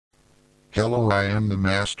Hello, I am the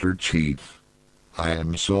Master Chief. I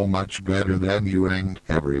am so much better than you and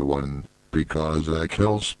everyone, because I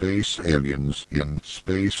kill space aliens in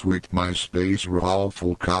space with my space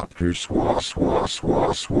rifle copter. Swah swah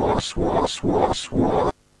swah swah swah swah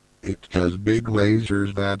swah. It has big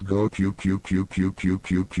lasers that go pew pew pew pew pew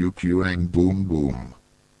pew pew pew and boom boom.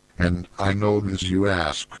 And I know this, you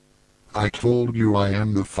ask. I told you I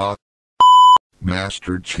am the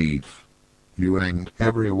Master Chief. You and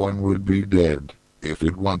everyone would be dead if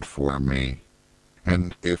it weren't for me.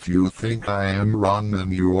 And if you think I am wrong,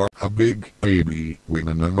 then you are a big baby with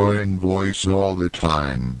an annoying voice all the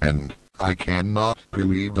time, and I cannot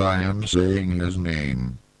believe I am saying his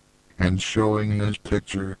name and showing his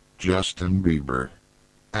picture, Justin Bieber,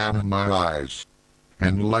 out of my eyes.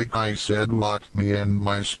 And like I said, let me and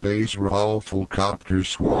my space rifle copter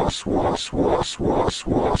swah swah swah swah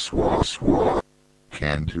swah swah swah.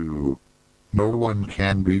 Can do. No one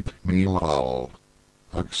can beat me, lol.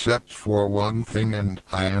 Except for one thing, and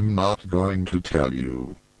I am not going to tell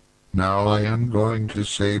you. Now I am going to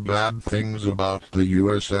say bad things about the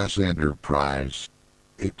USS Enterprise.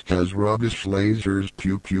 It has rubbish lasers,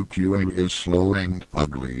 pew pew pew, and is slow and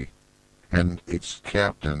ugly. And its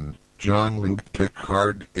captain, Jean-Luc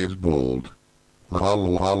Picard, is bold. Lol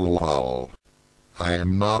lol lol. I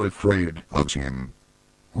am not afraid of him.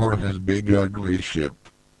 Or his big ugly ship.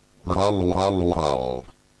 Lol lol lol.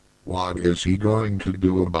 What is he going to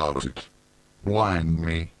do about it? Blind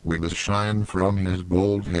me with the shine from his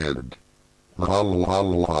bold head. Lol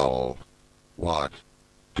lol lol. What?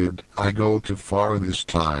 Did I go too far this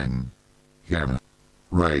time? Yeah.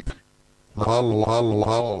 Right. Lol lol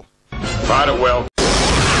lol. Fight it well.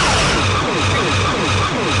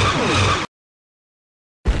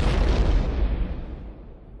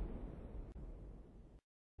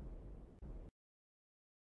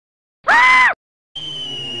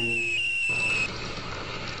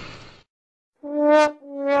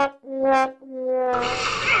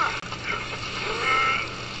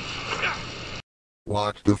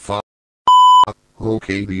 What the fuck?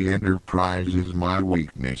 Okay, the Enterprise is my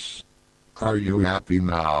weakness. Are you happy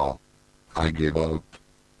now? I give up.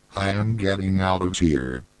 I am getting out of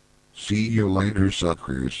here. See you later,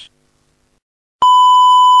 suckers.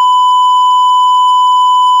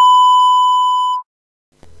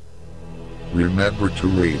 Remember to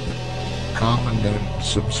rate, comment and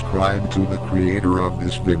subscribe to the creator of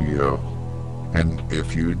this video. And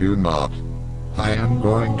if you do not, I am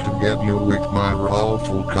going to get you with my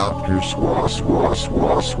rifle copter swah swah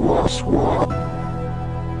swah swah swah.